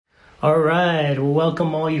All right, well,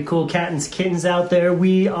 welcome all you cool kittens out there.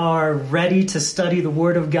 We are ready to study the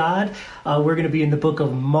Word of God. We're going to be in the book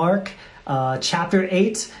of Mark, chapter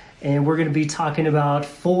 8, and we're going to be talking about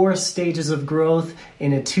 4 stages of growth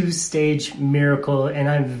in a 2-stage miracle. And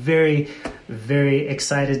I'm very, very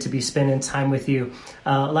excited to be spending time with you.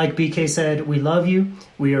 Like BK said, we love you.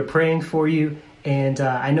 We are praying for you. And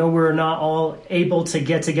I know we're not all able to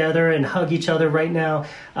get together and hug each other right now,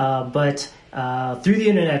 but through the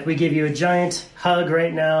internet, we give you a giant hug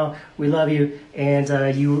right now. We love you, and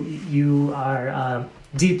you are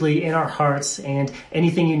deeply in our hearts. And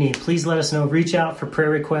anything you need, please let us know. Reach out for prayer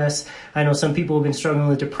requests. I know some people have been struggling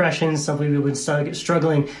with depression. Some people have been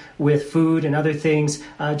struggling with food and other things.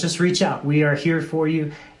 Just reach out. We are here for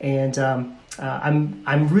you, and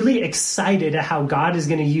I'm really excited at how God is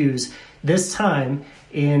going to use this time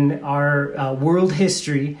in our world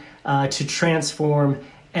history to transform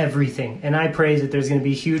everything. And I pray that there's going to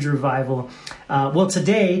be huge revival. Well,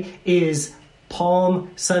 today is Palm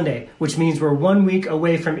Sunday, which means we're 1 week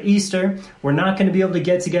away from Easter. We're not going to be able to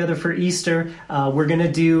get together for Easter. We're going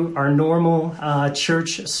to do our normal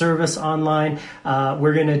church service online.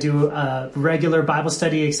 We're going to do a regular Bible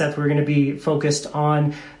study, except we're going to be focused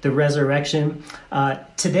on the resurrection.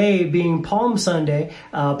 Today being Palm Sunday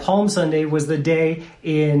was the day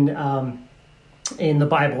in the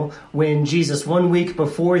Bible when Jesus, 1 week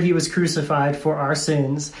before he was crucified for our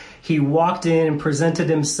sins, he walked in and presented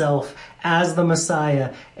himself as the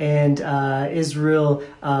Messiah, and Israel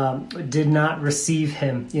did not receive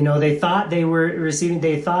him. You know, they thought they were a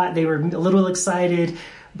little excited.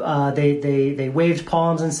 They waved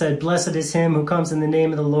palms and said, "Blessed is him who comes in the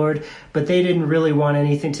name of the Lord," but they didn't really want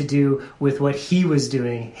anything to do with what he was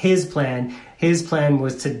doing. His plan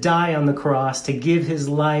was to die on the cross, to give his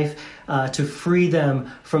life, to free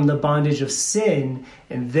them from the bondage of sin,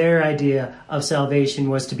 and their idea of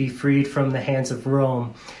salvation was to be freed from the hands of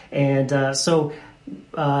Rome. And so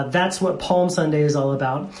that's what Palm Sunday is all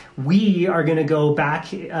about. We are going to go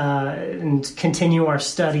back and continue our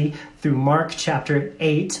study through Mark chapter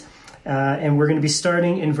 8, and we're going to be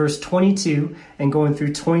starting in verse 22 and going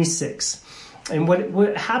through 26. And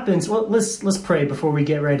what happens? Well, let's pray before we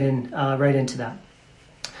get right into that.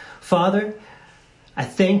 Father, I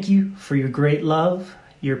thank you for your great love,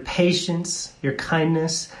 your patience, your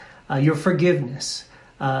kindness, your forgiveness.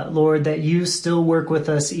 Lord, that you still work with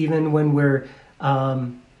us even when we're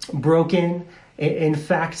broken. In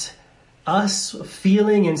fact, us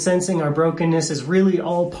feeling and sensing our brokenness is really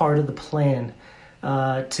all part of the plan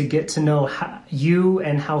to get to know you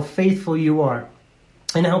and how faithful you are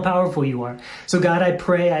and how powerful you are. So God,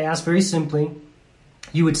 I ask very simply,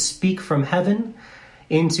 you would speak from heaven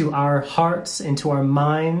into our hearts, into our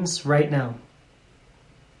minds right now.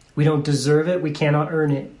 We don't deserve it. We cannot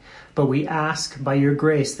earn it. But we ask by your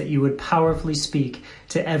grace that you would powerfully speak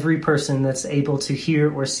to every person that's able to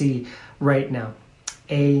hear or see right now.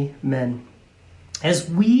 Amen. As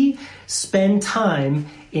we spend time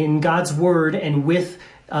in God's word and with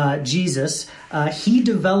Jesus, he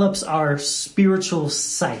develops our spiritual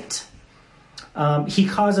sight. He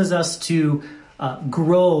causes us to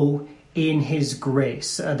grow in his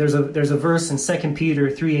grace. There's a verse in 2 Peter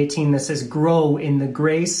 3:18 that says, "Grow in the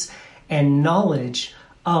grace and knowledge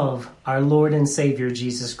of our Lord and Savior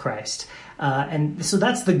Jesus Christ." And so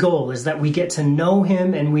that's the goal, is that we get to know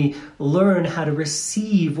him and we learn how to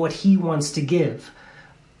receive what he wants to give.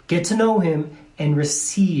 Get to know him and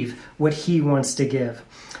receive what he wants to give.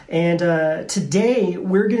 And today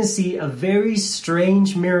we're going to see a very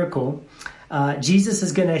strange miracle. Jesus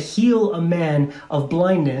is going to heal a man of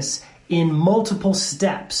blindness in multiple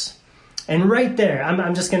steps. And right there, I'm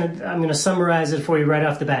going to summarize it for you right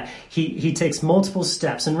off the bat. He takes multiple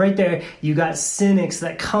steps, and right there you got cynics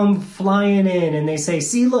that come flying in and they say,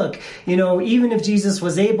 "See, look, you know, even if Jesus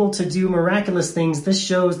was able to do miraculous things, this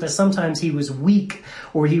shows that sometimes he was weak,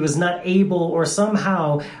 or he was not able, or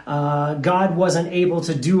somehow God wasn't able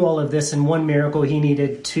to do all of this in one miracle. He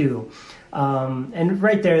needed 2." And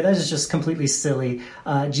right there, that is just completely silly.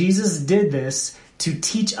 Jesus did this to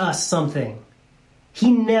teach us something.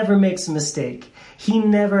 He never makes a mistake. He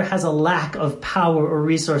never has a lack of power or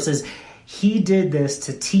resources. He did this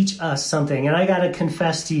to teach us something. And I got to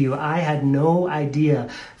confess to you, I had no idea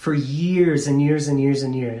for years and years and years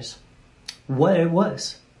and years what it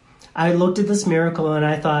was. I looked at this miracle and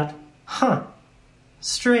I thought,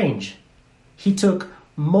 strange. He took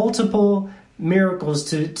multiple miracles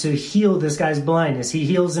to heal this guy's blindness. He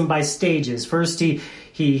heals him by stages. First, he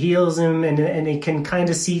heals him and he can kind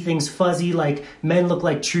of see things fuzzy, like men look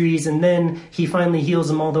like trees, and then he finally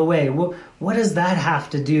heals him all the way. What does that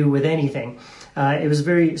have to do with anything? It was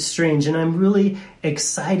very strange, and I'm really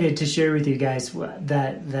excited to share with you guys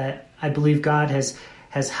that I believe God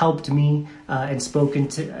has helped me and spoken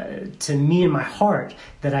to me in my heart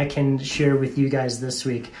that I can share with you guys this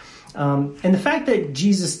week. And the fact that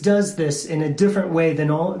Jesus does this in a different way than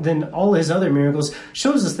all his other miracles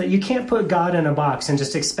shows us that you can't put God in a box and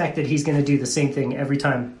just expect that he's going to do the same thing every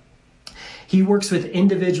time. He works with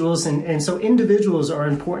individuals, and so individuals are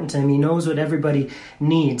important to him. He knows what everybody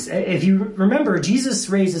needs. If you remember, Jesus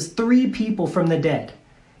raises 3 people from the dead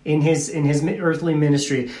in his earthly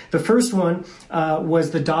ministry. The first one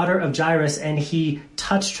was the daughter of Jairus, and he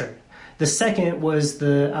touched her. The second was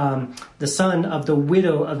the son of the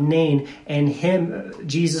widow of Nain, and him,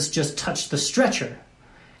 Jesus just touched the stretcher.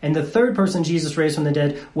 And the third person Jesus raised from the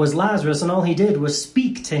dead was Lazarus, and all he did was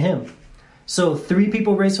speak to him. So 3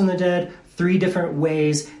 people raised from the dead, 3 different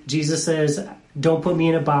ways. Jesus says, don't put me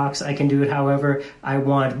in a box. I can do it however I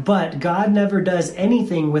want. But God never does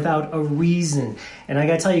anything without a reason. And I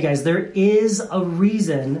got to tell you guys, there is a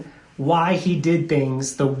reason why he did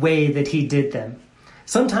things the way that he did them.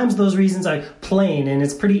 Sometimes those reasons are plain and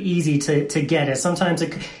it's pretty easy to get it. Sometimes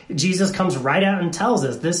Jesus comes right out and tells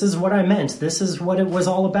us, this is what I meant. This is what it was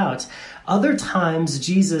all about. Other times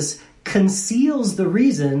Jesus conceals the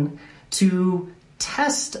reason to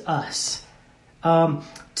test us,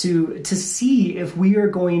 to see if we are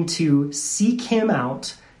going to seek him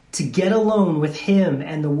out, to get alone with him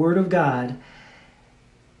and the Word of God.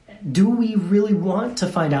 Do we really want to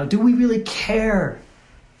find out? Do we really care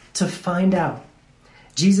to find out?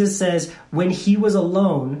 Jesus says when he was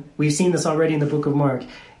alone, we've seen this already in the book of Mark,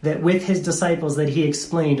 that with his disciples that he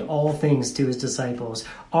explained all things to his disciples.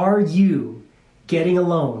 Are you getting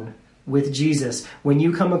alone with Jesus? When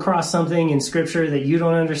you come across something in Scripture that you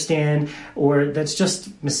don't understand or that's just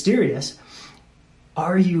mysterious,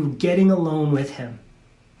 are you getting alone with him?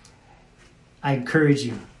 I encourage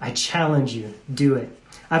you. I challenge you. Do it.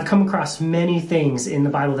 I've come across many things in the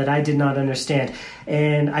Bible that I did not understand,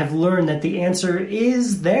 and I've learned that the answer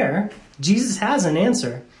is there. Jesus has an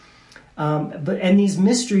answer. And these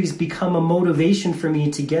mysteries become a motivation for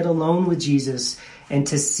me to get alone with Jesus and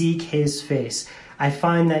to seek his face. I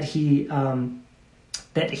find that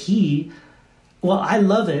I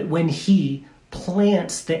love it when he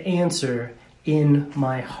plants the answer in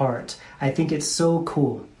my heart. I think it's so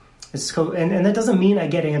cool. It's cool. And that doesn't mean I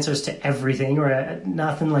get answers to everything or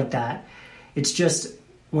nothing like that. It's just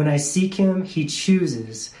when I seek him, he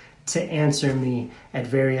chooses to answer me at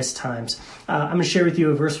various times. I'm going to share with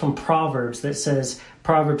you a verse from Proverbs that says,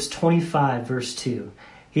 Proverbs 25, verse 2.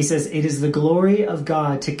 He says, "It is the glory of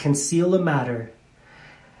God to conceal a matter,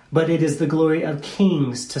 but it is the glory of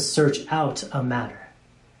kings to search out a matter."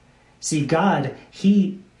 See, God,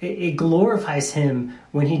 it glorifies him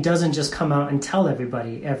when he doesn't just come out and tell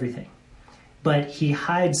everybody everything, but he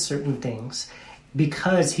hides certain things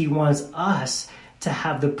because he wants us to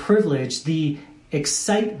have the privilege, the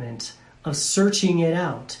excitement of searching it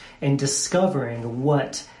out and discovering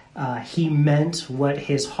what he meant, what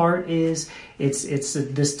his heart is. It's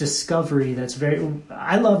this discovery that's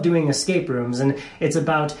I love doing escape rooms, and it's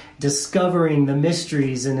about discovering the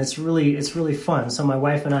mysteries, and it's really fun. So my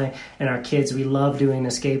wife and I and our kids, we love doing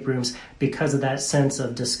escape rooms because of that sense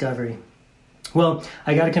of discovery. Well,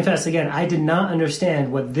 I got to confess again, I did not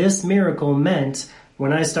understand what this miracle meant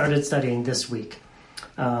when I started studying this week.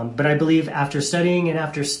 But I believe after studying and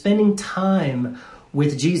after spending time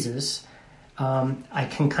with Jesus, I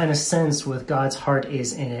can kind of sense what God's heart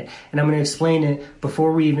is in it. And I'm going to explain it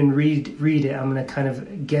before we even read it. I'm going to kind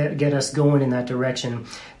of get us going in that direction.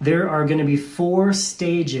 There are going to be 4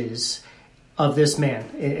 stages of this man,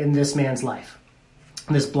 in this man's life,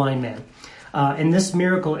 this blind man. And this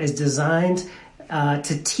miracle is designed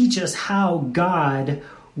to teach us how God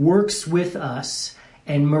works with us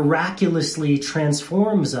and miraculously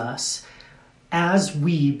transforms us as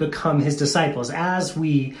we become his disciples, as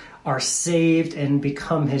we are saved and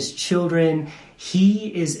become his children. He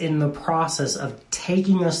is in the process of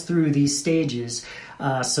taking us through these stages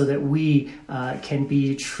so that we can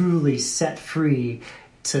be truly set free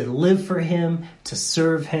to live for him, to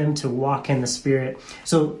serve him, to walk in the Spirit.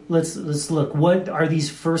 So let's look. What are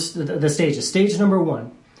these the stages? Stage number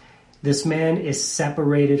 1, this man is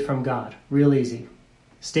separated from God. Real easy.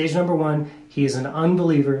 Stage number 1, he is an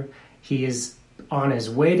unbeliever. He is on his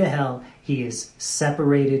way to hell. He is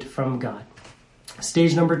separated from God.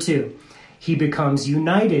 Stage number 2, he becomes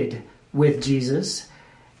united with Jesus,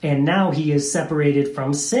 and now he is separated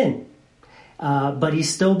from sin. But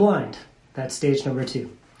he's still blind. That's stage number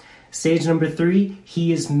 2. Stage number 3,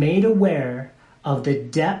 he is made aware of the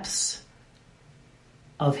depths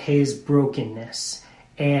of his brokenness,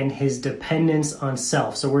 and his dependence on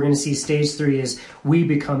self. So we're going to see stage 3 is we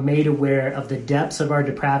become made aware of the depths of our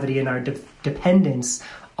depravity and our dependence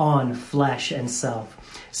on flesh and self.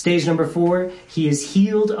 Stage number 4, he is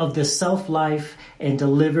healed of the self-life and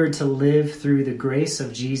delivered to live through the grace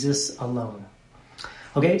of Jesus alone.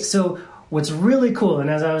 Okay, so what's really cool, and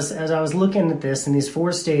as I was looking at this in these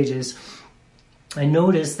 4 stages, I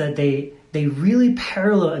noticed that they really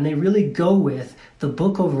parallel and they really go with the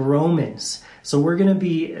book of Romans. So we're going to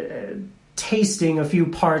be tasting a few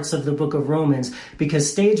parts of the book of Romans, because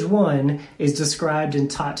stage 1 is described and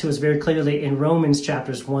taught to us very clearly in Romans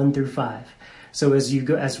chapters 1 through 5. So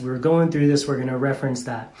as we're going through this, we're going to reference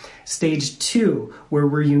that. Stage 2, where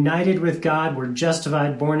we're united with God, we're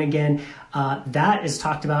justified, born again, that is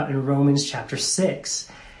talked about in Romans chapter 6.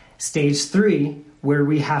 Stage 3, where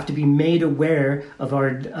we have to be made aware of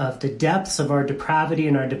the depths of our depravity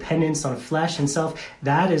and our dependence on flesh and self,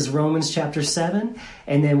 that is Romans chapter 7.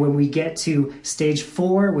 And then when we get to stage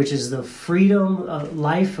 4, which is the freedom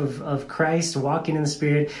life of Christ, walking in the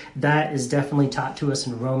Spirit, that is definitely taught to us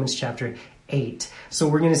in Romans chapter 8. So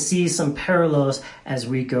we're going to see some parallels as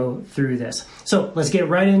we go through this. So let's get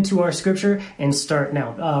right into our scripture and start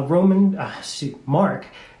now. Mark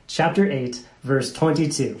chapter 8, verse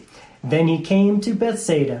 22. Then he came to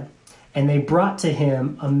Bethsaida, and they brought to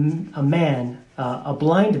him a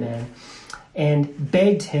blind man, and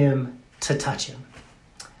begged him to touch him.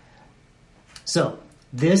 So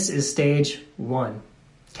this is stage 1.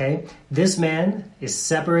 Okay, this man is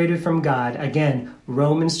separated from God. Again,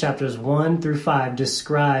 Romans chapters 1 through 5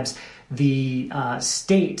 describes the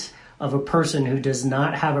state of a person who does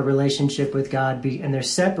not have a relationship with God, and they're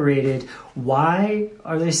separated. Why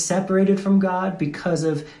are they separated from God? Because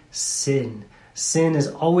of sin. Sin is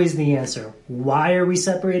always the answer. Why are we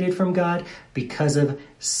separated from God? Because of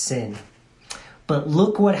sin. But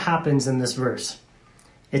look what happens in this verse.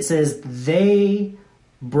 It says, they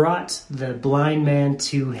brought the blind man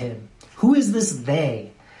to him. Who is this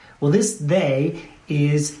they? Well, this they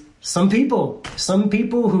is some people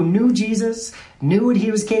who knew Jesus, knew what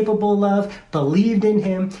he was capable of, believed in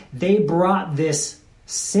him. They brought this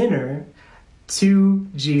sinner to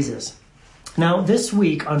Jesus. Now, this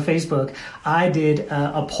week on Facebook, I did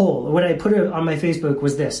a poll. What I put on my Facebook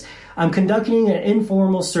was this. I'm conducting an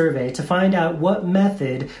informal survey to find out what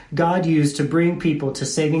method God used to bring people to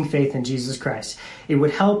saving faith in Jesus Christ. It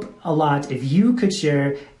would help a lot if you could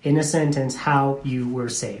share in a sentence how you were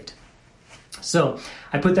saved. So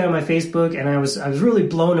I put that on my Facebook, and I was really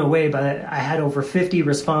blown away by it. I had over 50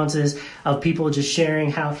 responses of people just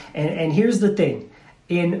sharing how, and here's the thing.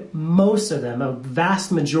 In most of them, a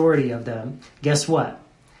vast majority of them, guess what?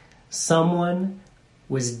 Someone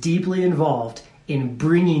was deeply involved in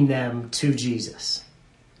bringing them to Jesus.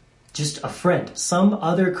 Just a friend, some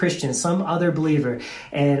other Christian, some other believer.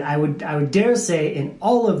 And I would dare say in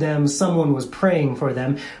all of them, someone was praying for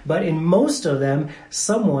them. But in most of them,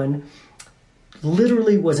 someone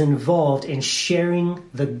literally was involved in sharing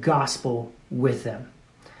the gospel with them.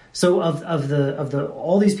 So of the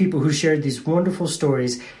all these people who shared these wonderful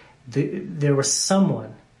stories, there was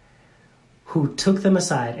someone who took them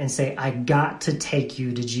aside and say, I got to take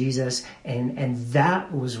you to Jesus. And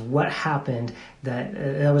that was what happened.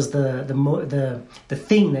 That was the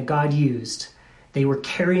thing that God used. They were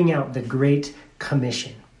carrying out the Great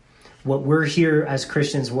Commission. What we're here as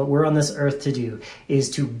Christians, what we're on this earth to do, is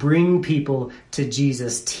to bring people to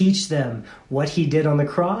Jesus, teach them what he did on the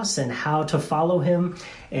cross and how to follow him.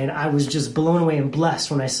 And I was just blown away and blessed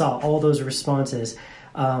when I saw all those responses.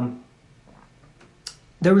 There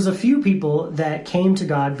was a few people that came to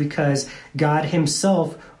God because God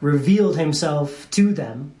himself revealed himself to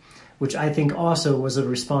them, which I think also was a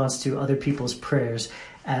response to other people's prayers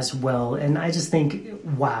as well. And I just think,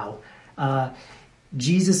 wow.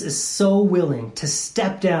 Jesus is so willing to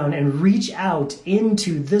step down and reach out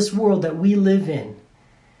into this world that we live in.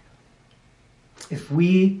 If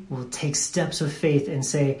we will take steps of faith and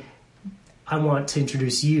say, I want to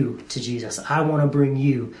introduce you to Jesus. I want to bring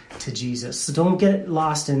you to Jesus. So don't get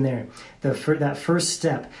lost in there. That first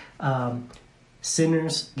step,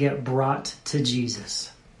 sinners get brought to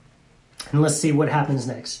Jesus. And let's see what happens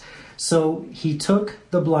next. So he took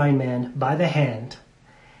the blind man by the hand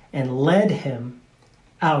and led him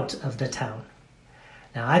out of the town.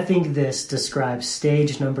 Now, I think this describes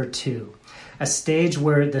stage number 2, a stage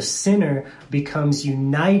where the sinner becomes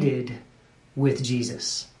united with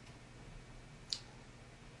Jesus.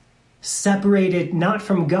 Separated not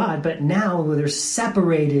from God, but now they're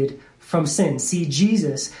separated from sin. See,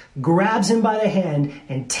 Jesus grabs him by the hand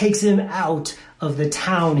and takes him out of the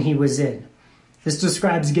town he was in. This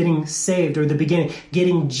describes getting saved, or the beginning,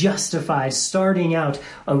 getting justified, starting out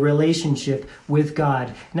a relationship with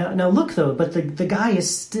God. Now look though, but the guy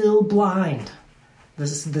is still blind.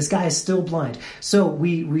 This guy is still blind. So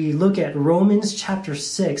we look at Romans chapter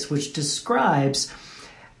 6, which describes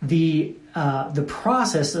the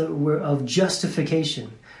process of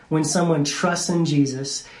justification. When someone trusts in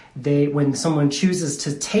Jesus, when someone chooses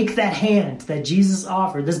to take that hand that Jesus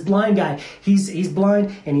offered, this blind guy, he's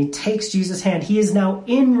blind and he takes Jesus' hand. He is now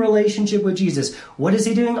in relationship with Jesus. What is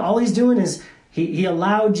he doing? All he's doing is he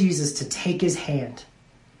allowed Jesus to take his hand.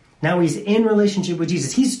 Now he's in relationship with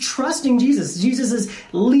Jesus. He's trusting Jesus. Jesus is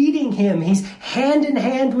leading him. He's hand in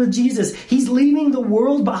hand with Jesus. He's leaving the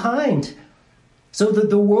world behind. So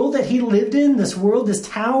the world that he lived in, this world, this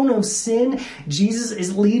town of sin, Jesus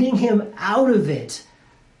is leading him out of it.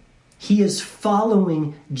 He is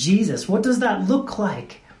following Jesus. What does that look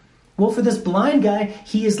like? Well, for this blind guy,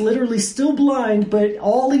 he is literally still blind, but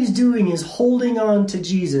all he's doing is holding on to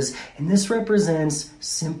Jesus. And this represents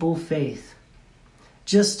simple faith.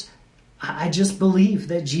 I just believe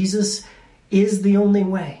that Jesus is the only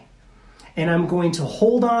way. And I'm going to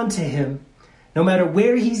hold on to him no matter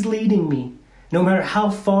where he's leading me. No matter how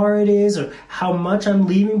far it is or how much I'm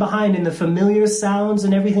leaving behind in the familiar sounds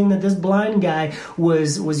and everything that this blind guy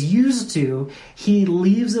was used to, he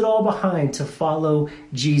leaves it all behind to follow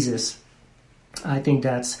Jesus. I think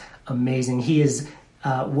that's amazing. He is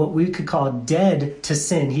what we could call dead to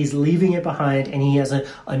sin. He's leaving it behind and he has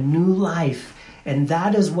a new life. And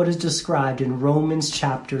that is what is described in Romans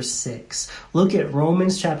chapter 6. Look at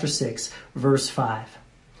Romans chapter 6, verse 5.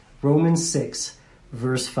 Romans 6,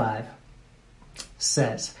 verse 5.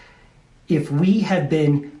 Says, if we have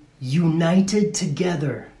been united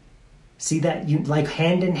together, see that, like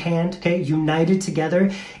hand in hand, okay, united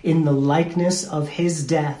together in the likeness of his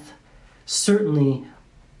death, certainly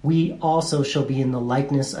we also shall be in the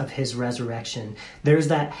likeness of his resurrection. There's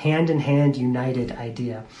that hand in hand united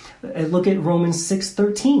idea. Look at Romans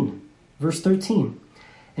 6:13, verse 13.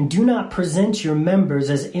 And do not present your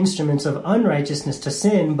members as instruments of unrighteousness to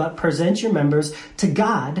sin, but present your members to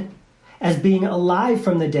God as being alive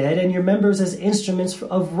from the dead, and your members as instruments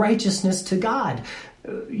of righteousness to God.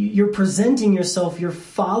 You're presenting yourself, you're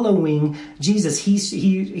following Jesus.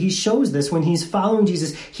 He shows this when he's following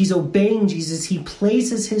Jesus, he's obeying Jesus. He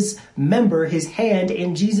places his hand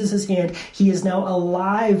in Jesus' hand. He is now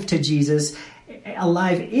alive to Jesus,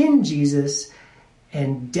 alive in Jesus,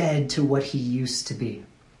 and dead to what he used to be.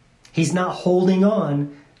 He's not holding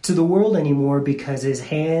on to the world anymore because his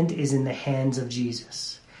hand is in the hands of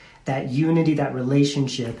Jesus. That unity, that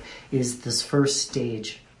relationship is this first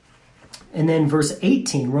stage. And then verse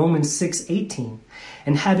 18, Romans 6:18.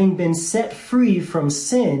 And having been set free from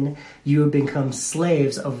sin, you have become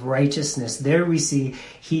slaves of righteousness. There we see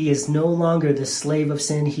he is no longer the slave of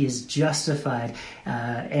sin. He is justified.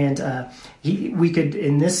 We could,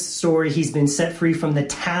 in this story, he's been set free from the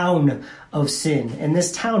town of sin. And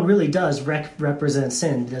this town really does represent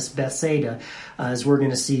sin, this Bethsaida, as we're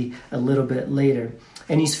going to see a little bit later.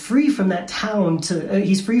 And he's free from that town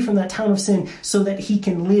of sin so that he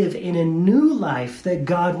can live in a new life that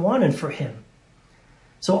God wanted for him.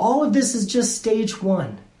 So all of this is just stage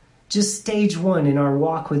one in our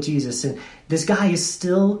walk with Jesus. And this guy is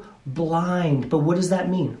still blind, but what does that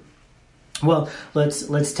mean? Well,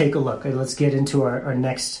 let's take a look. Let's get into our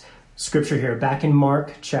next scripture here. Back in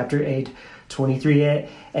Mark chapter 8, 23.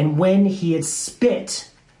 And when he had spit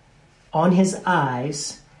on his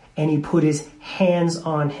eyes, and he put his hands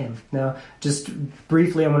on him. Now, just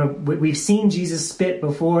briefly, we've seen Jesus spit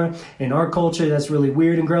before. In our culture, that's really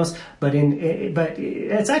weird and gross, but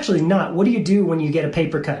it's actually not. What do you do when you get a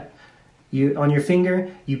paper cut? On your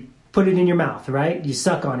finger, you put it in your mouth, right? You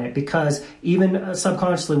suck on it because even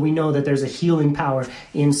subconsciously we know that there's a healing power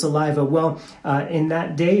in saliva. Well, in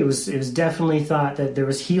that day, it was definitely thought that there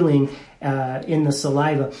was healing in the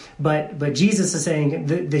saliva. But Jesus is saying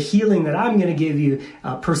the healing that I'm going to give you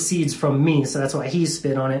proceeds from me. So that's why he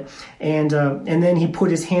spit on it. And then he put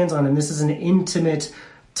his hands on him. This is an intimate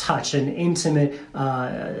touch, an intimate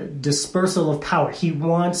dispersal of power. He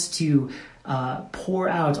wants to pour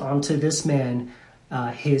out onto this man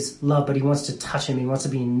his love, but he wants to touch him. He wants to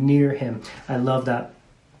be near him. I love that.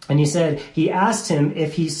 And he asked him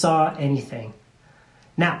if he saw anything.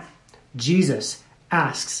 Now, Jesus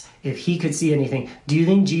asks if he could see anything. Do you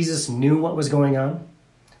think Jesus knew what was going on?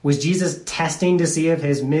 Was Jesus testing to see if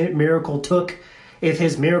his miracle took, if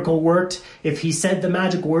his miracle worked, if he said the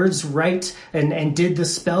magic words right and did the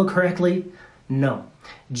spell correctly? No.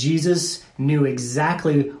 Jesus knew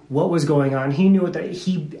exactly what was going on. He knew that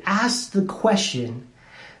he asked the question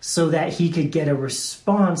so that he could get a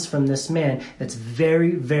response from this man that's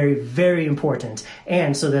very, very, very important,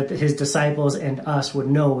 and so that his disciples and us would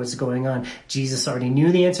know what's going on. Jesus already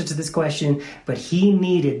knew the answer to this question, but he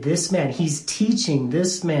needed this man. He's teaching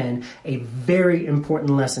this man a very important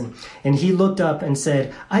lesson. And he looked up and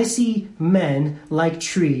said, "I see men like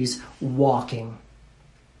trees walking."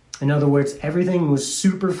 In other words, everything was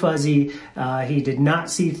super fuzzy. He did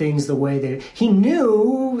not see things the way that he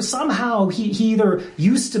knew. Somehow he either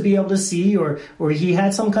used to be able to see or he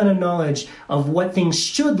had some kind of knowledge of what things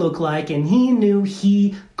should look like, and he knew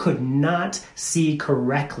he could not see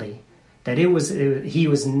correctly. That he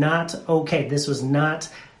was not okay. This was not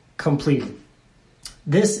complete.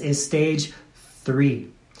 This is stage 3.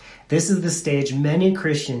 This is the stage many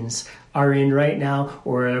Christians are in right now,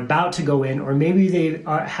 or are about to go in, or maybe they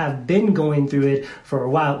have been going through it for a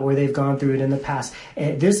while, or they've gone through it in the past.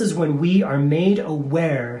 And this is when we are made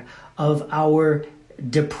aware of our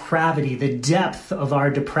depravity, the depth of our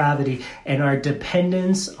depravity, and our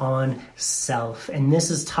dependence on self. And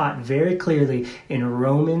this is taught very clearly in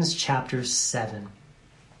Romans chapter 7.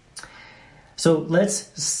 So let's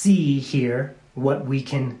see here what we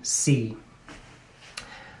can see.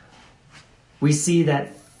 We see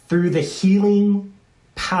that through the healing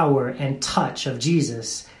power and touch of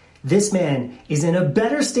Jesus, this man is in a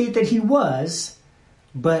better state than he was,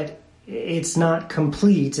 but it's not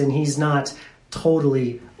complete and he's not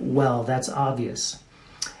totally well. That's obvious.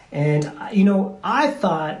 And, I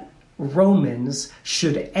thought Romans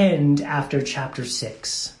should end after chapter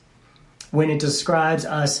 6, when it describes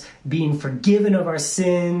us being forgiven of our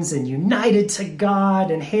sins and united to God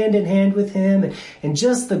and hand in hand with him. And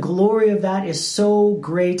just the glory of that is so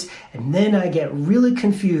great. And then I get really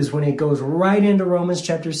confused when it goes right into Romans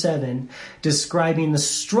chapter 7, describing the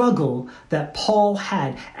struggle that Paul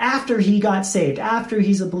had after he got saved, after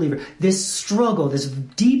he's a believer. This struggle, this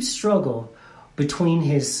deep struggle between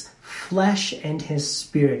his flesh and his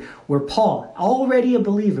spirit, where Paul, already a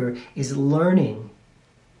believer, is learning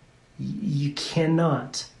you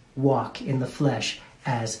cannot walk in the flesh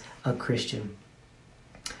as a Christian.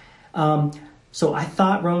 So I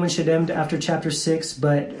thought Romans should end after chapter 6,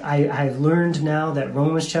 but I've learned now that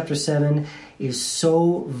Romans chapter 7 is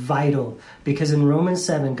so vital, because in Romans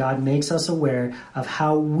 7, God makes us aware of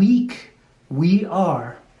how weak we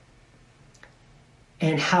are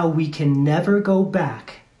and how we can never go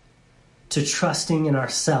back to trusting in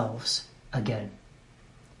ourselves again.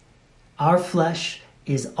 Our flesh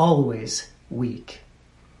is always weak.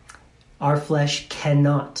 Our flesh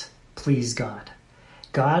cannot please God.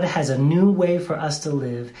 God has a new way for us to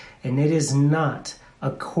live, and it is not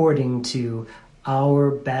according to our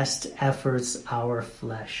best efforts, our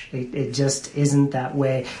flesh. It just isn't that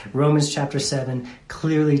way. Romans chapter 7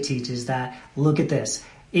 clearly teaches that. Look at this.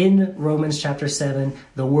 In Romans chapter 7,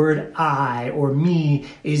 the word I, or me,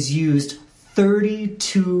 is used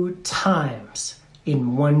 32 times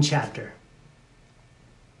in one chapter.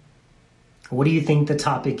 What do you think the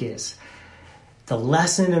topic is? The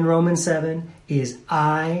lesson in Romans 7 is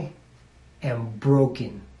I am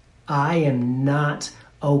broken. I am not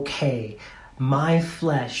okay. My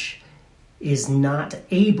flesh is not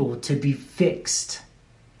able to be fixed.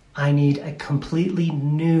 I need a completely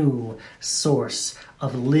new source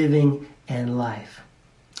of living and life.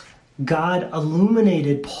 God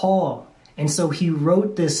illuminated Paul, and so he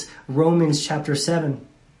wrote this Romans chapter 7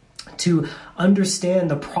 to understand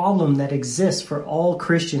the problem that exists for all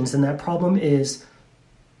Christians, and that problem is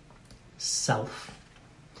self.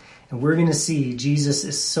 And we're going to see Jesus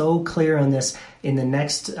is so clear on this in the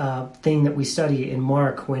next thing that we study in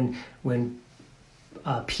Mark, when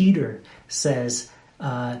Peter says,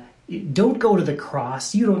 don't go to the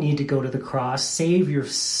cross. You don't need to go to the cross. Save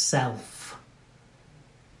yourself.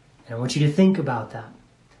 And I want you to think about that.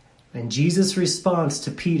 And Jesus' response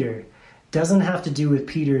to Peter doesn't have to do with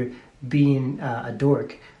Peter being a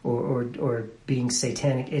dork or being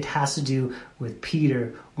satanic. It has to do with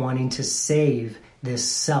Peter wanting to save this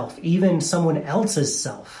self, even someone else's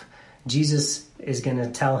self. Jesus is going to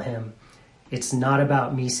tell him, it's not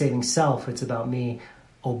about me saving self, it's about me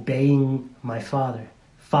obeying my Father,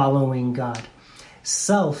 following God.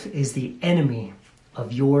 Self is the enemy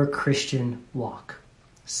of your Christian walk.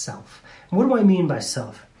 Self. And what do I mean by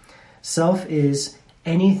self? Self is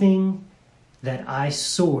anything that I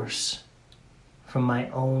source from my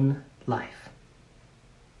own life.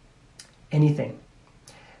 Anything.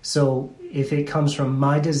 So if it comes from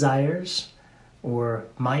my desires or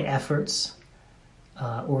my efforts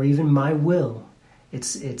or even my will,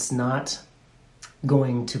 it's not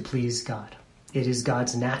going to please God. It is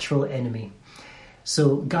God's natural enemy.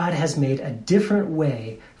 So God has made a different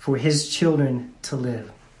way for his children to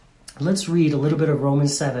live. Let's read a little bit of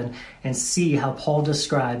Romans 7 and see how Paul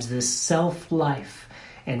describes this self-life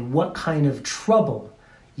and what kind of trouble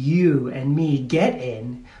you and me get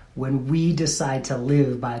in when we decide to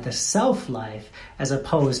live by the self-life as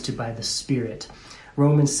opposed to by the Spirit.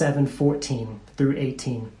 Romans 7:14 through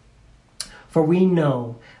 18. For we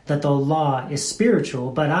know that the law is spiritual,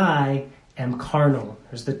 but I am carnal.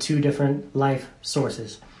 There's the two different life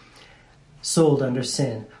sources. Sold under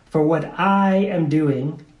sin. For what I am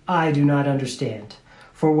doing, I do not understand.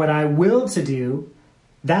 For what I will to do,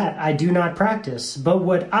 that I do not practice. But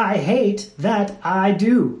what I hate, that I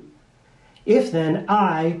do. If then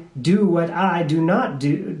I do what I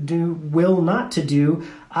will not to do,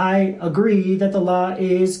 I agree that the law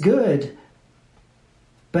is good.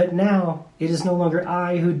 But now it is no longer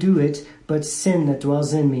I who do it, but sin that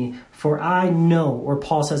dwells in me. For I know, or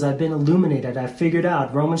Paul says, I've been illuminated, I've figured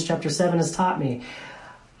out, Romans chapter 7 has taught me,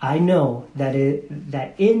 I know that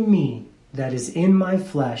in me, that is in my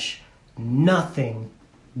flesh, nothing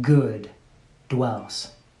good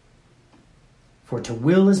dwells. For to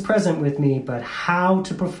will is present with me, but how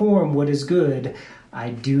to perform what is good, I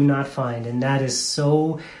do not find. And that is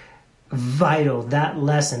so vital, that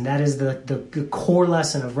lesson. That is the core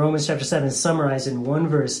lesson of Romans chapter 7, summarized in one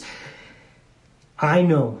verse. I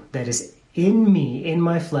know that is in me, in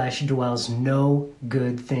my flesh, dwells no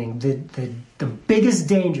good thing. The biggest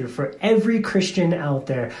danger for every Christian out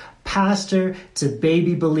there, pastor to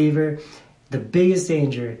baby believer, the biggest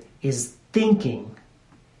danger is thinking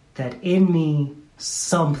that in me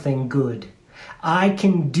something good. I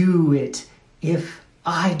can do it if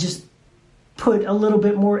I just put a little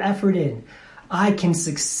bit more effort in. I can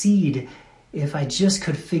succeed if I just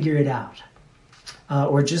could figure it out.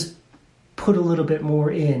 Or just put a little bit more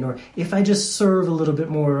in, or if I just serve a little bit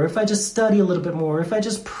more, or if I just study a little bit more, or if I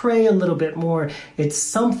just pray a little bit more. It's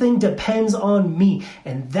something depends on me.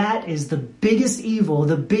 And that is the biggest evil,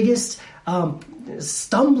 the biggest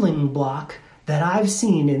stumbling block that I've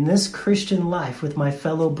seen in this Christian life with my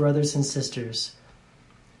fellow brothers and sisters.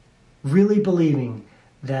 Really believing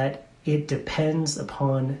that it depends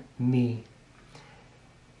upon me,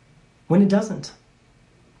 when it doesn't.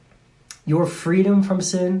 Your freedom from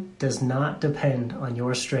sin does not depend on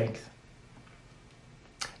your strength.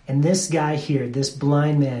 And this guy here, this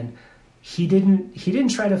blind man, he didn't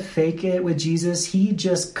try to fake it with Jesus. He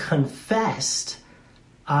just confessed,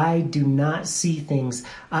 I do not see things.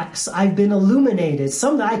 I've been illuminated.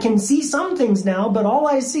 I can see some things now, but all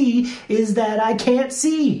I see is that I can't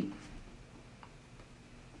see.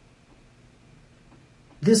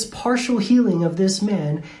 This partial healing of this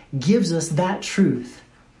man gives us that truth,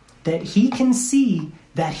 that he can see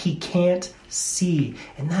that he can't see.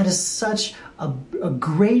 And that is such a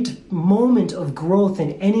great moment of growth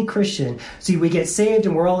in any Christian. See, we get saved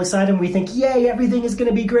and we're all excited and we think, yay, everything is going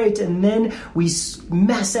to be great. And then we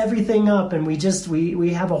mess everything up and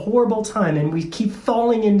we have a horrible time and we keep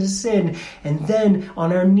falling into sin. And then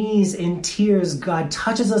on our knees in tears, God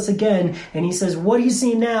touches us again and he says, what do you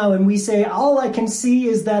see now? And we say, all I can see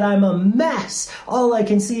is that I'm a mess. All I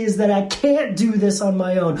can see is that I can't do this on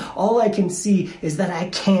my own. All I can see is that I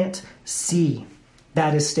can't see.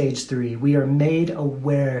 That is stage 3. We are made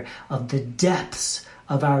aware of the depths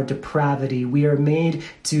of our depravity. We are made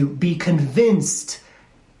to be convinced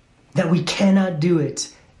that we cannot do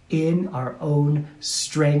it in our own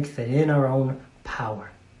strength and in our own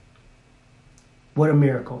power. What a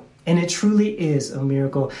miracle. And it truly is a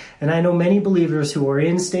miracle. And I know many believers who are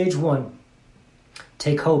in stage 1.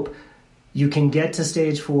 Take hope. You can get to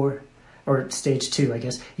stage 4, or stage 2, I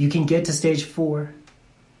guess. You can get to stage 4.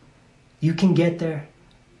 You can get there.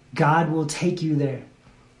 God will take you there.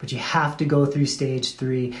 But you have to go through stage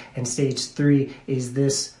 3. And stage 3 is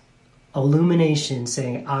this illumination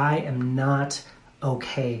saying, I am not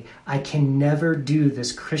okay. I can never do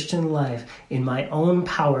this Christian life in my own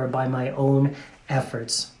power, by my own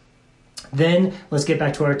efforts. Then, let's get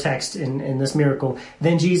back to our text in this miracle.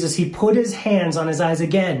 Then Jesus, he put his hands on his eyes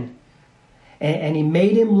again. And he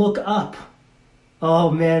made him look up.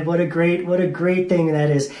 Oh man, what a great thing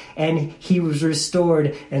that is. And he was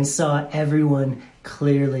restored and saw everyone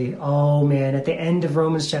clearly. Oh man, at the end of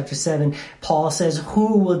Romans chapter 7, Paul says,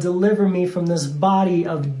 who will deliver me from this body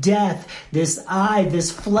of death,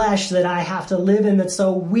 this flesh that I have to live in that's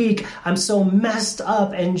so weak, I'm so messed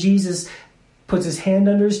up. And Jesus puts his hand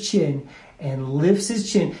under his chin and lifts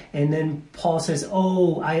his chin. And then Paul says,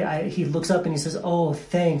 he looks up and he says, oh,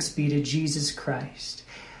 thanks be to Jesus Christ.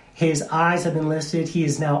 His eyes have been lifted. He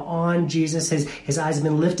is now on Jesus. His eyes have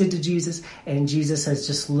been lifted to Jesus. And Jesus says,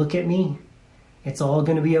 just look at me. It's all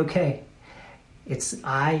going to be okay.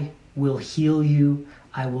 I will heal you.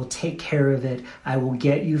 I will take care of it. I will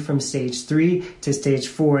get you from stage 3 to stage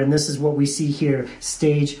 4. And this is what we see here,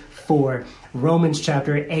 stage 4. Romans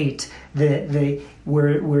chapter 8,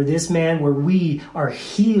 where this man, where we are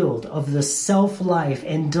healed of the self-life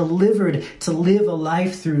and delivered to live a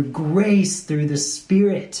life through grace, through the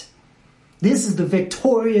Spirit. This is the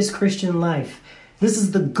victorious Christian life. This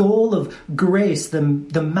is the goal of grace, the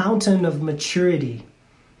mountain of maturity.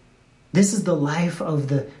 This is the life of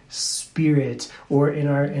the Spirit, or in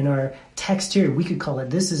our text here, we could call it,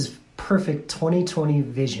 this is perfect 2020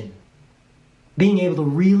 vision. Being able to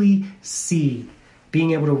really see,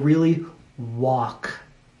 being able to really walk.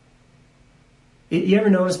 You ever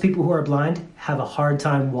notice people who are blind have a hard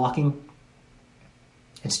time walking?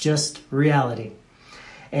 It's just reality.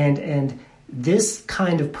 And this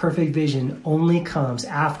kind of perfect vision only comes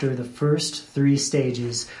after the first 3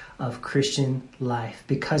 stages of Christian life,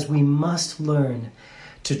 because we must learn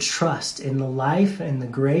to trust in the life and the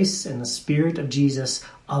grace and the Spirit of Jesus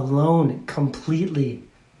alone, completely.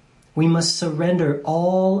 We must surrender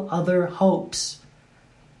all other hopes.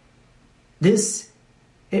 This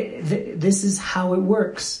is how it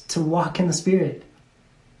works to walk in the Spirit.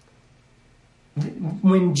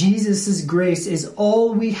 When Jesus' grace is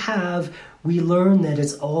all we have, we learn that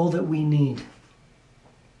it's all that we need.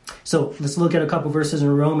 So let's look at a couple verses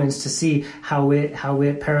in Romans to see how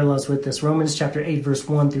it parallels with this. Romans chapter 8, verse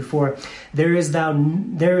 1 through 4. There is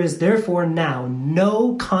therefore now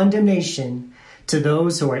no condemnation to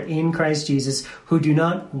those who are in Christ Jesus, who do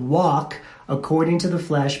not walk according to the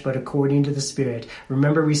flesh, but according to the Spirit.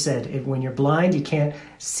 Remember, we said, when you're blind, you can't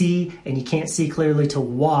see, and you can't see clearly to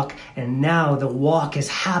walk. And now the walk is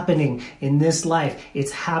happening in this life.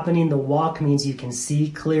 It's happening. The walk means you can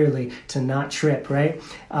see clearly to not trip, right?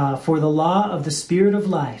 For the law of the Spirit of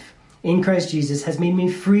life in Christ Jesus has made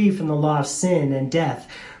me free from the law of sin and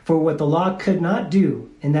death. For what the law could not do,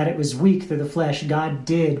 in that it was weak through the flesh, God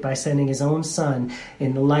did by sending his own Son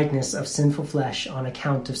in the likeness of sinful flesh on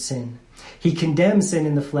account of sin. He condemned sin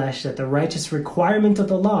in the flesh, that the righteous requirement of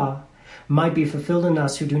the law might be fulfilled in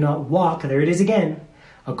us who do not walk, there it is again,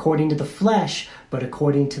 according to the flesh, but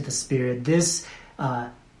according to the Spirit. This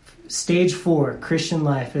stage 4 Christian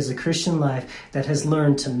life is a Christian life that has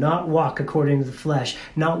learned to not walk according to the flesh,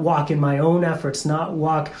 not walk in my own efforts, not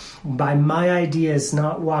walk by my ideas,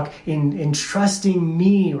 not walk in trusting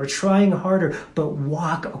me or trying harder, but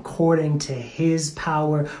walk according to his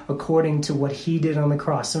power, according to what he did on the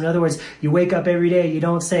cross. So in other words, you wake up every day, you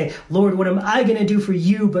don't say, Lord, what am I going to do for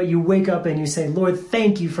you? But you wake up and you say, Lord,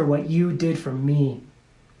 thank you for what you did for me.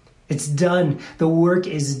 It's done. The work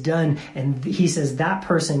is done. And he says that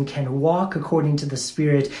person can walk according to the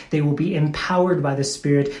Spirit. They will be empowered by the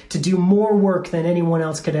Spirit to do more work than anyone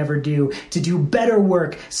else could ever do, to do better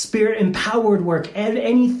work, Spirit-empowered work. And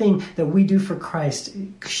anything that we do for Christ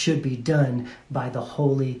should be done by the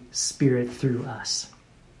Holy Spirit through us.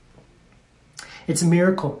 It's a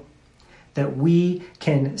miracle that we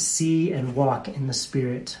can see and walk in the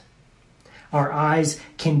Spirit. Our eyes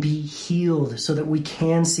can be healed so that we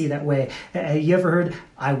can see that way. You ever heard,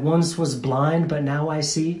 I once was blind, but now I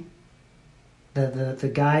see?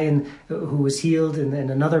 The guy who was healed in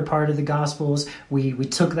another part of the Gospels, we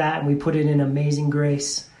took that and we put it in Amazing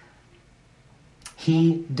Grace.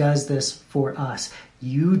 He does this for us.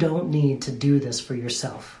 You don't need to do this for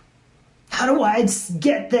yourself. How do I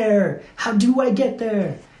get there? How do I get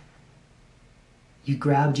there? You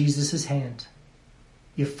grab Jesus' hand.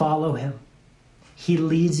 You follow him. He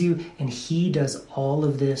leads you, and he does all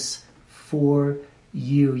of this for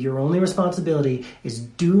you. Your only responsibility is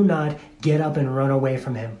do not get up and run away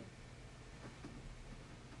from him.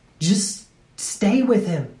 Just stay with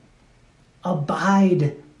him.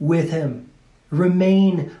 Abide with him.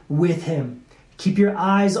 Remain with him. Keep your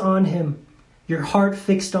eyes on him. Your heart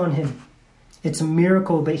fixed on him. It's a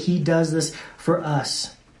miracle, but he does this for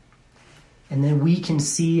us. And then we can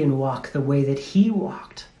see and walk the way that he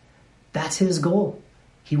walked. That's his goal.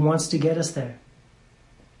 He wants to get us there.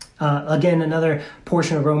 Again, another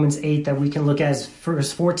portion of Romans 8 that we can look at is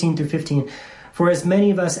verse 14 through 15. For as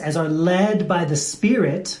many of us as are led by the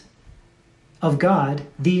Spirit of God,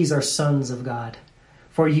 these are sons of God.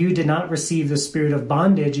 For you did not receive the spirit of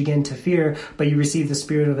bondage again to fear, but you received the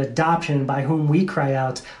spirit of adoption, by whom we cry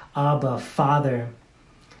out, Abba, Father.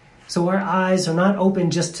 So our eyes are not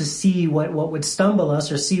open just to see what would stumble us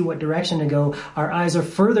or see what direction to go. Our eyes are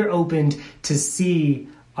further opened to see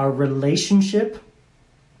our relationship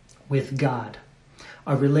with God.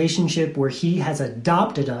 A relationship where he has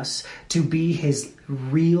adopted us to be his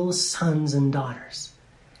real sons and daughters.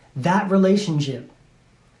 That relationship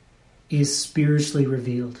is spiritually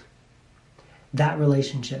revealed. That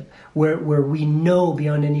relationship where we know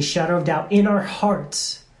beyond any shadow of doubt in our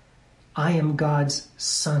hearts, I am God's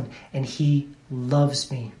son and he loves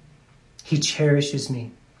me. He cherishes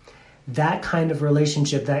me. That kind of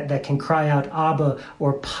relationship that can cry out Abba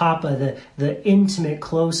or Papa, the intimate,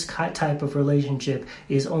 close type of relationship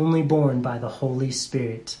is only born by the Holy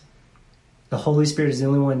Spirit. The Holy Spirit is the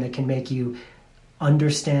only one that can make you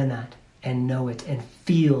understand that and know it and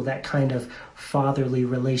feel that kind of fatherly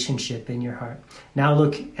relationship in your heart. Now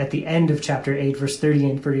look at the end of chapter 8, verse 30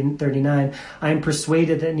 and 39. I am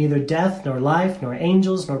persuaded that neither death, nor life, nor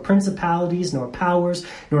angels, nor principalities, nor powers,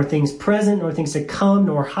 nor things present, nor things to come,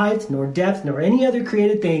 nor height, nor depth, nor any other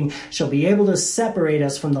created thing shall be able to separate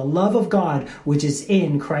us from the love of God, which is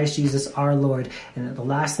in Christ Jesus our Lord. And the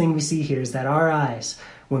last thing we see here is that our eyes,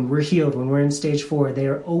 when we're healed, when we're in stage 4, they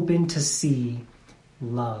are open to see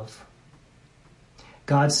love.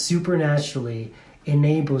 God supernaturally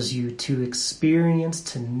enables you to experience,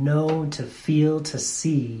 to know, to feel, to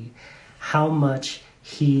see how much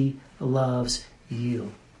he loves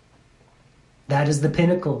you. That is the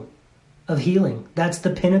pinnacle of healing. That's the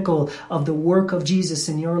pinnacle of the work of Jesus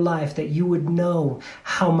in your life, that you would know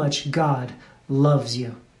how much God loves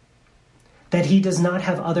you. That he does not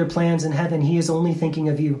have other plans in heaven. He is only thinking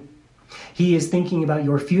of you. He is thinking about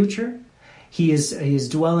your future. He is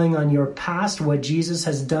dwelling on your past, what Jesus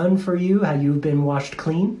has done for you, how you've been washed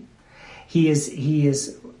clean. He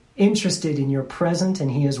is interested in your present,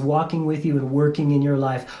 and he is walking with you and working in your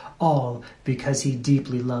life, all because he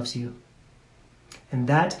deeply loves you. And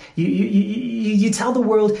that, you tell the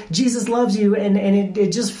world Jesus loves you, and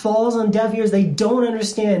it just falls on deaf ears. They don't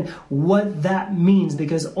understand what that means,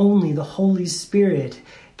 because only the Holy Spirit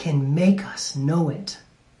can make us know it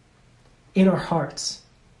in our hearts.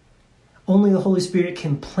 Only the Holy Spirit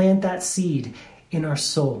can plant that seed in our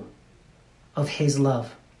soul of his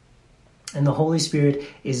love. And the Holy Spirit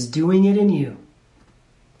is doing it in you.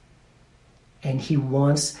 And he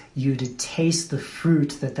wants you to taste the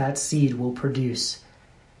fruit that seed will produce.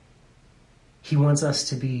 He wants us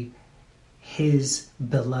to be his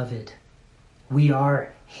beloved. We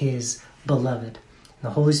are his beloved. And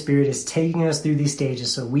the Holy Spirit is taking us through these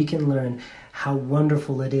stages so we can learn how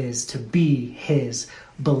wonderful it is to be his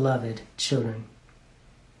beloved children.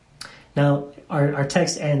 Now, our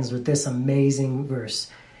text ends with this amazing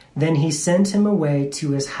verse. Then he sent him away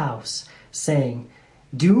to his house, saying,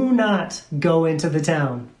 do not go into the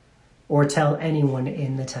town or tell anyone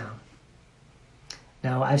in the town.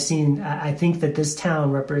 Now, I think that this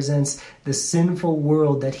town represents the sinful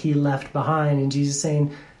world that he left behind. And Jesus is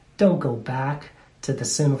saying, don't go back to the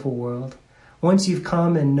sinful world. Once you've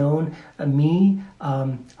come and known me,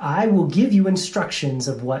 I will give you instructions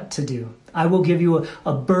of what to do. I will give you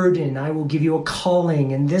a burden. I will give you a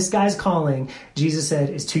calling. And this guy's calling, Jesus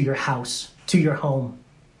said, is to your house, to your home.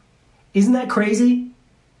 Isn't that crazy?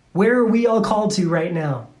 Where are we all called to right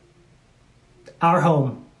now? Our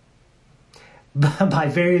home. By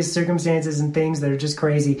various circumstances and things that are just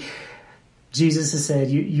crazy. Jesus has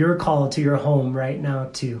said, you're called to your home right now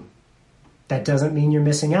too. That doesn't mean you're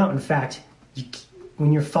missing out. In fact,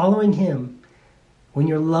 when you're following him, when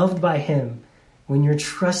you're loved by him, when you're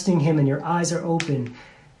trusting him and your eyes are open,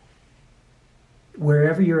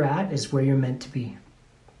 wherever you're at is where you're meant to be.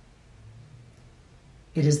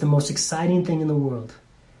 It is the most exciting thing in the world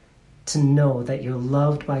to know that you're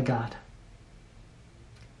loved by God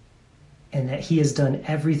and that he has done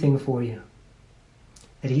everything for you,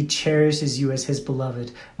 that he cherishes you as his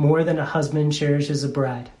beloved more than a husband cherishes a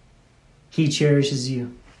bride. He cherishes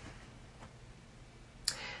you.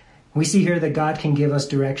 We see here that God can give us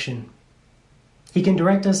direction. He can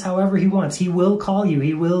direct us however he wants. He will call you.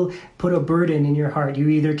 He will put a burden in your heart. You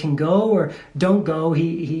either can go or don't go.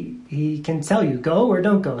 He can tell you, go or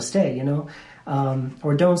don't go, stay,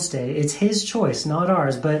 or don't stay. It's his choice, not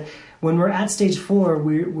ours. But when we're at stage 4,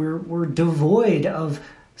 we're devoid of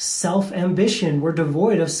self-ambition. We're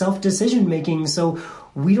devoid of self-decision making. So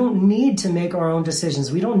we don't need to make our own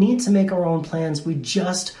decisions. We don't need to make our own plans. We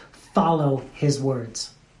just follow his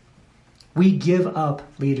words. We give up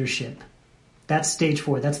leadership. That's stage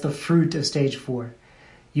 4. That's the fruit of stage 4.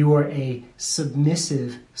 You are a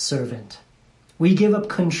submissive servant. We give up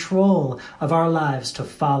control of our lives to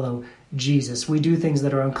follow Jesus. We do things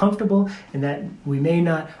that are uncomfortable and that we may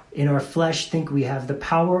not, in our flesh, think we have the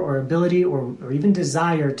power or ability or even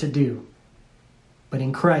desire to do. But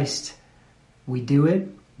in Christ, we do it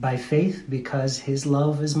by faith because his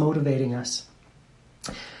love is motivating us.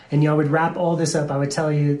 And I would wrap all this up. I would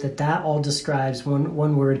tell you that all describes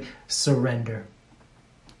one word: surrender.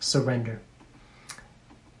 Surrender.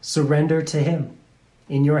 Surrender to him.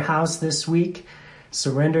 In your house this week,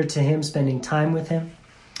 surrender to him, spending time with him.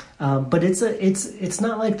 But it's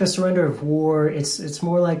not like the surrender of war. It's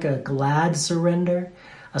more like a glad surrender,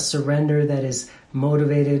 a surrender that is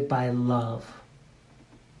motivated by love.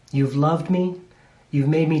 You've loved me. You've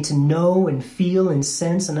made me to know and feel and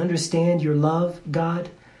sense and understand your love, God.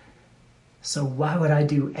 So why would I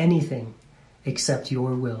do anything except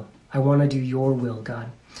your will? I want to do your will, God.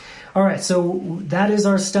 All right, so that is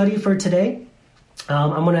our study for today.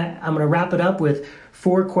 I'm gonna wrap it up with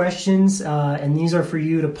 4 questions, and these are for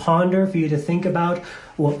you to ponder, for you to think about.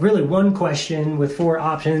 Well, really one question with 4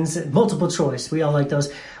 options, multiple choice. We all like those.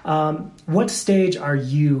 What stage are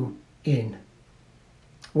you in?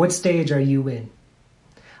 What stage are you in?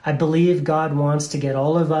 I believe God wants to get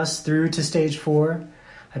all of us through to stage 4.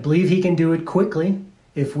 I believe he can do it quickly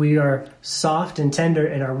if we are soft and tender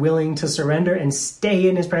and are willing to surrender and stay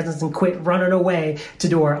in his presence and quit running away to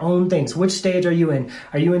do our own things. Which stage are you in?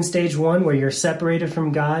 Are you in stage 1 where you're separated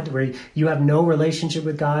from God, where you have no relationship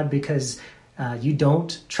with God because you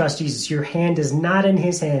don't trust Jesus? Your hand is not in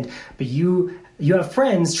his hand, but you have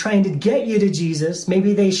friends trying to get you to Jesus.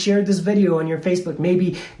 Maybe they shared this video on your Facebook.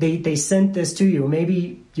 Maybe they sent this to you.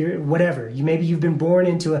 Maybe maybe you've been born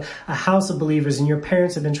into a house of believers and your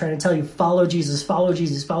parents have been trying to tell you, follow Jesus, follow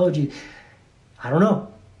Jesus, follow Jesus. I don't know.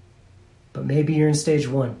 But maybe you're in stage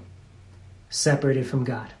 1, separated from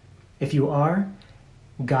God. If you are,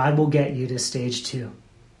 God will get you to stage 2.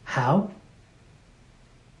 How?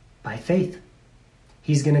 By faith.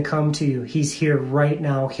 He's going to come to you. He's here right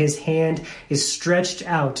now. His hand is stretched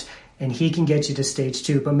out and he can get you to stage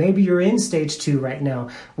 2. But maybe you're in stage 2 right now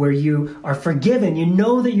where you are forgiven. You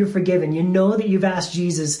know that you're forgiven. You know that you've asked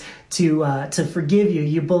Jesus to forgive you.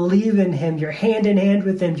 You believe in him. You're hand in hand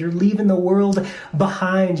with him. You're leaving the world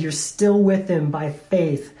behind. You're still with him by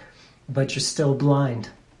faith, but you're still blind.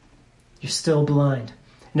 You're still blind.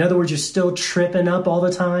 In other words, you're still tripping up all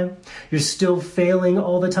the time. You're still failing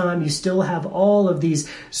all the time. You still have all of these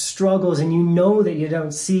struggles and you know that you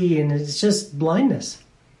don't see, and it's just blindness.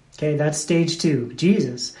 Okay, that's stage 2.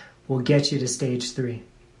 Jesus will get you to stage 3.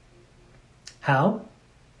 How?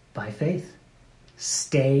 By faith.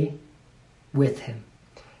 Stay with him.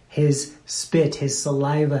 His spit, his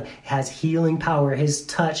saliva has healing power. His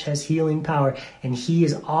touch has healing power. And he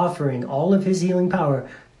is offering all of his healing power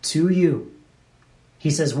to you.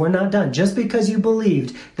 He says, we're not done. Just because you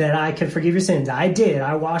believed that I could forgive your sins, I did.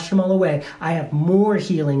 I washed them all away. I have more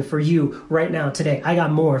healing for you right now today. I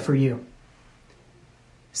got more for you.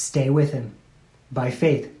 Stay with him. By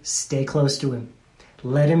faith, stay close to him.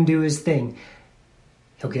 Let him do his thing.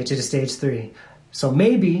 He'll get you to stage 3. So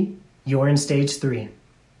maybe you're in stage 3.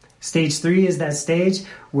 Stage 3 is that stage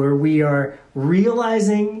where we are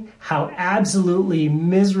realizing how absolutely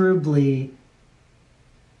miserably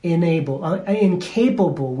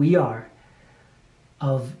incapable we are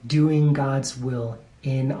of doing God's will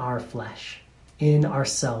in our flesh, in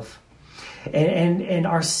ourself. And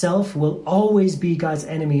our self will always be God's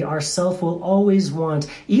enemy. Our self will always want,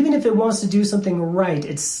 even if it wants to do something right,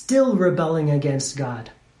 it's still rebelling against God.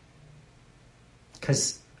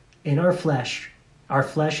 Because in our flesh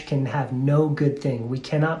can have no good thing. We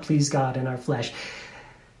cannot please God in our flesh.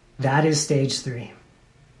 That is stage 3.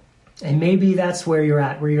 And maybe that's where you're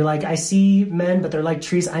at, where you're like, I see men, but they're like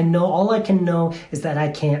trees. All I can know is that I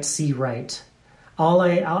can't see right. All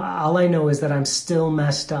I know is that I'm still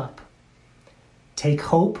messed up. Take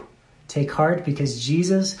hope, take heart, because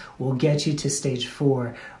Jesus will get you to stage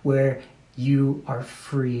 4, where you are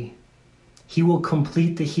free. He will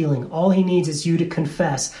complete the healing. All he needs is you to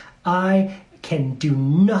confess, I can do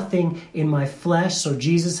nothing in my flesh. So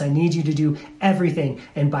Jesus, I need you to do everything.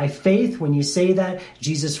 And by faith, when you say that,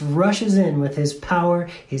 Jesus rushes in with his power,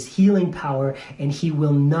 his healing power, and he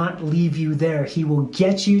will not leave you there. He will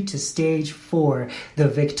get you to stage 4, the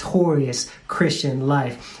victorious Christian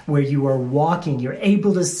life, where you are walking, you're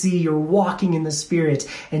able to see, you're walking in the Spirit,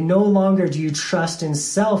 and no longer do you trust in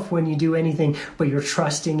self when you do anything, but you're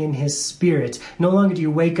trusting in his Spirit. No longer do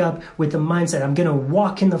you wake up with the mindset, I'm going to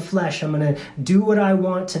walk in the flesh, I'm going to do what I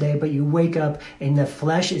want today, but you wake up and the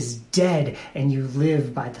flesh is dead and you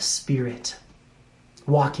live by the Spirit,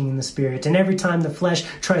 walking in the Spirit. And every time the flesh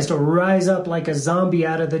tries to rise up like a zombie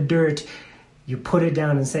out of the dirt, you put it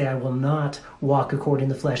down and say, I will not walk according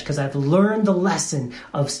to the flesh, because I've learned the lesson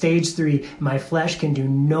of stage 3. My flesh can do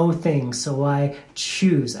no thing, so I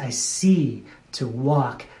see to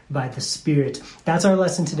walk by the Spirit. That's our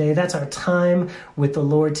lesson today. That's our time with the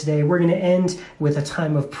Lord today. We're going to end with a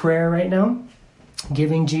time of prayer right now,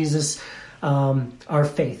 giving Jesus our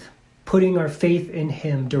faith, putting our faith in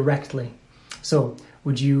him directly. So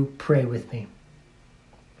would you pray with me?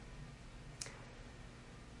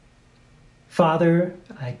 Father,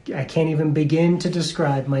 I can't even begin to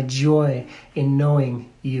describe my joy in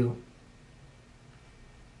knowing you.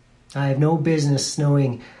 I have no business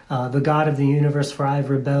knowing the God of the universe, for I have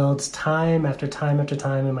rebelled time after time after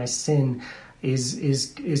time, and my sin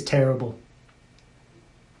is terrible.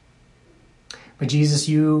 But Jesus,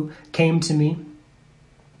 you came to me.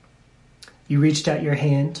 You reached out your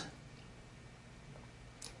hand,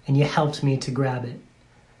 and you helped me to grab it.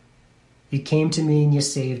 You came to me and you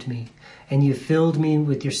saved me, and you filled me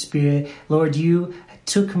with your Spirit. Lord, you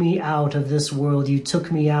took me out of this world. You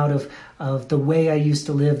took me out of the way I used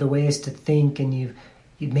to live, the way I used to think, and you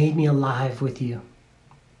made me alive with you,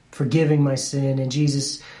 forgiving my sin. And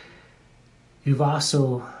Jesus, you've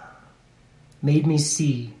also made me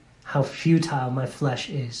see how futile my flesh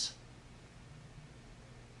is.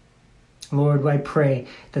 Lord, I pray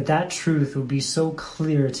that that truth will be so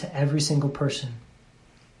clear to every single person.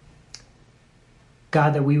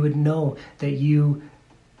 God, that we would know that you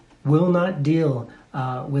will not deal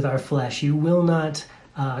with our flesh. You will not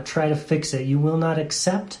try to fix it. You will not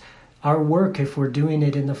accept our work if we're doing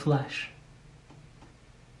it in the flesh.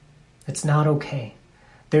 It's not okay.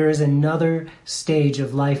 There is another stage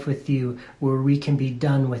of life with you where we can be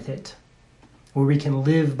done with it, where we can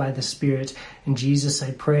live by the Spirit. And Jesus,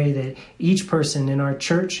 I pray that each person in our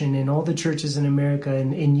church and in all the churches in America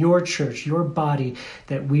and in your church, your body,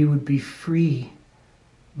 that we would be free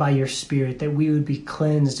by your Spirit, that we would be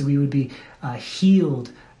cleansed, we would be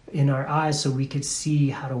healed in our eyes so we could see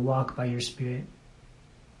how to walk by your Spirit.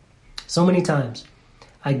 So many times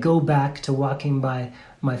I go back to walking by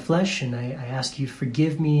my flesh, and I ask you to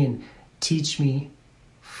forgive me and teach me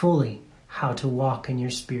fully how to walk in your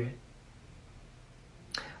Spirit.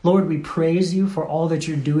 Lord, we praise you for all that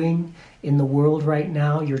you're doing in the world right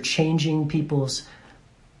now. You're changing people's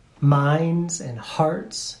minds and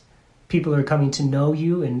hearts. People are coming to know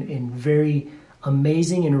you in very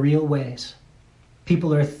amazing and real ways.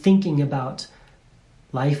 People are thinking about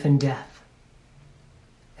life and death.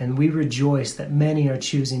 And we rejoice that many are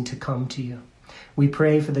choosing to come to you. We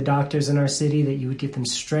pray for the doctors in our city that you would give them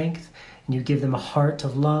strength and you give them a heart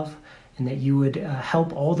of love, and that you would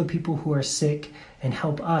help all the people who are sick and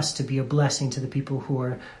help us to be a blessing to the people who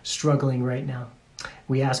are struggling right now.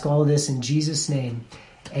 We ask all of this in Jesus' name.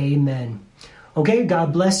 Amen. Okay,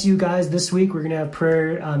 God bless you guys. This week we're going to have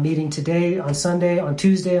prayer meeting today, on Sunday, on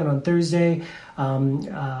Tuesday, and on Thursday.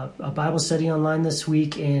 A Bible study online this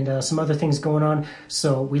week, and some other things going on.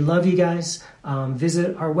 So we love you guys.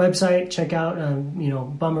 Visit our website, check out,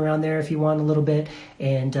 bum around there if you want a little bit,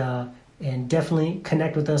 and definitely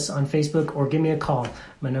connect with us on Facebook or give me a call.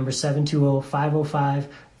 My number is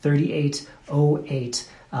 720-505-3808.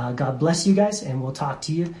 God bless you guys, and we'll talk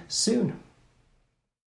to you soon.